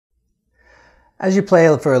As you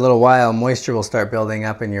play for a little while, moisture will start building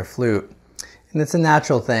up in your flute. And it's a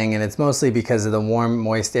natural thing, and it's mostly because of the warm,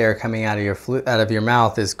 moist air coming out of your flute, out of your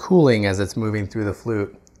mouth is cooling as it's moving through the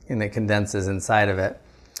flute, and it condenses inside of it.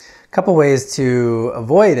 A couple ways to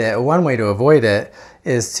avoid it. One way to avoid it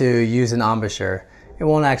is to use an embouchure. It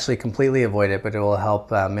won't actually completely avoid it, but it will help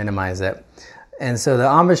minimize it. And so the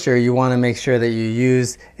embouchure you want to make sure that you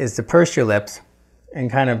use is to purse your lips and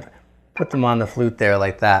kind of put them on the flute there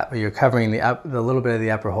like that, where you're covering the little bit of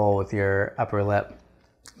the upper hole with your upper lip,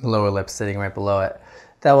 the lower lip sitting right below it.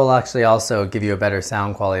 That will actually also give you a better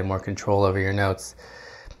sound quality, more control over your notes.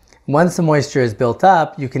 Once the moisture is built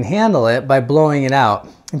up, you can handle it by blowing it out.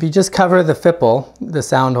 If you just cover the fipple, the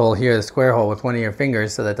sound hole here, the square hole, with one of your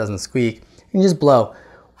fingers so that it doesn't squeak, you can just blow.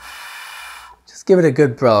 Just give it a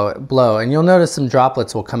good blow, and you'll notice some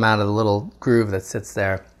droplets will come out of the little groove that sits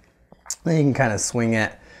there. Then you can kind of swing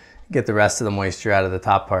it, get the rest of the moisture out of the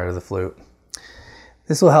top part of the flute.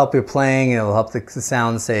 This will help your playing. It will help the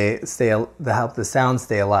sound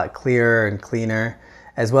stay a lot clearer and cleaner,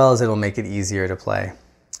 as well as it'll make it easier to play.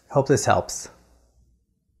 Hope this helps.